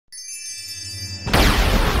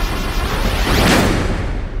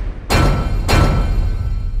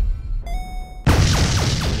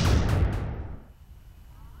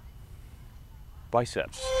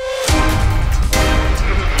biceps.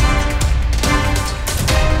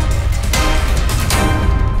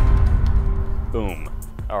 Boom.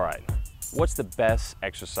 All right. What's the best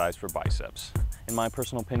exercise for biceps? In my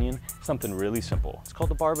personal opinion, something really simple. It's called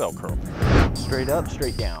the barbell curl. Straight up,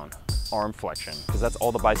 straight down. Arm flexion, because that's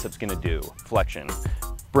all the bicep's gonna do. Flexion.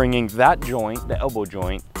 Bringing that joint, the elbow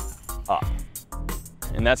joint, up.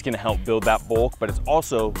 And that's gonna help build that bulk, but it's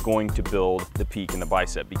also going to build the peak in the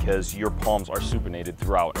bicep because your palms are supinated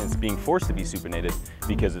throughout, and it's being forced to be supinated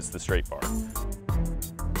because it's the straight bar.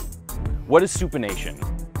 What is supination?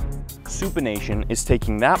 Supination is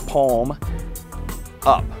taking that palm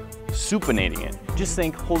up, supinating it. Just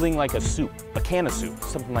think holding like a soup, a can of soup,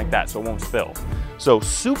 something like that, so it won't spill. So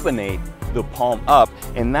supinate the palm up,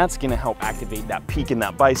 and that's gonna help activate that peak in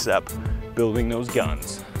that bicep, building those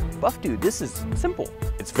guns. Buff dude, this is simple.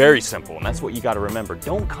 It's very simple, and that's what you gotta remember.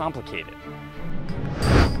 Don't complicate it.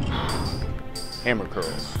 Hammer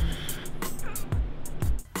curls.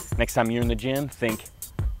 Next time you're in the gym, think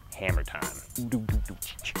hammer time.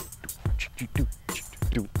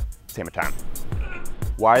 It's hammer time.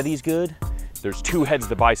 Why are these good? There's two heads of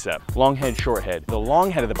the bicep, long head, short head. The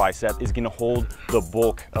long head of the bicep is gonna hold the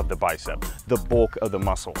bulk of the bicep, the bulk of the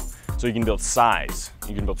muscle. So you can build size,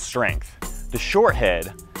 you can build strength. The short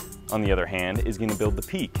head, on the other hand, is gonna build the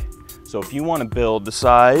peak. So if you wanna build the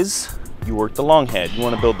size, you work the long head. You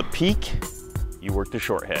wanna build the peak, you work the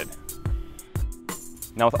short head.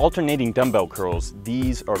 Now with alternating dumbbell curls,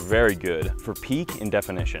 these are very good for peak and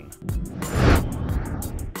definition.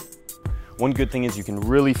 One good thing is you can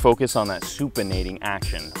really focus on that supinating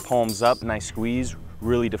action. Palms up, nice squeeze,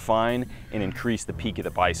 really define and increase the peak of the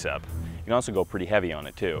bicep. You can also go pretty heavy on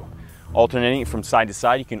it too. Alternating from side to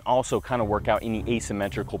side, you can also kind of work out any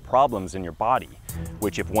asymmetrical problems in your body,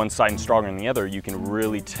 which if one side is stronger than the other, you can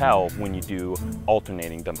really tell when you do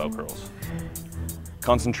alternating dumbbell curls.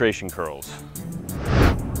 Concentration curls.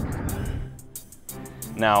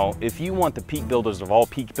 Now, if you want the peak builders of all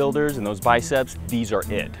peak builders and those biceps, these are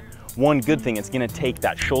it. One good thing, it's gonna take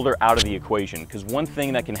that shoulder out of the equation, because one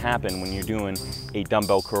thing that can happen when you're doing a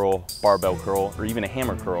dumbbell curl, barbell curl, or even a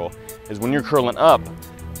hammer curl, is when you're curling up,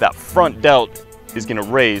 that front delt is gonna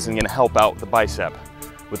raise and gonna help out the bicep.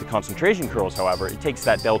 With the concentration curls, however, it takes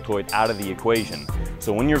that deltoid out of the equation.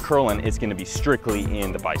 So when you're curling, it's gonna be strictly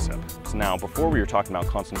in the bicep. So now, before we were talking about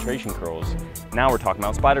concentration curls, now we're talking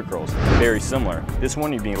about spider curls. Very similar. This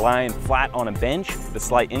one, you're gonna be lying flat on a bench with a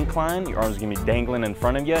slight incline, your arms are gonna be dangling in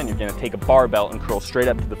front of you, and you're gonna take a barbell and curl straight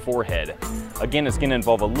up to the forehead. Again, it's gonna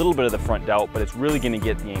involve a little bit of the front delt, but it's really gonna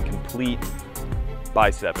get the complete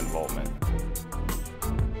bicep involvement.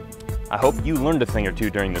 I hope you learned a thing or two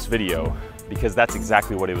during this video, because that's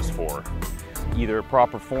exactly what it was for. Either a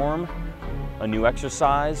proper form, a new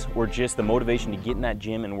exercise, or just the motivation to get in that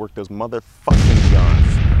gym and work those motherfucking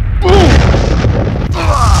guns.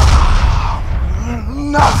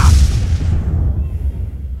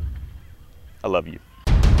 I love you.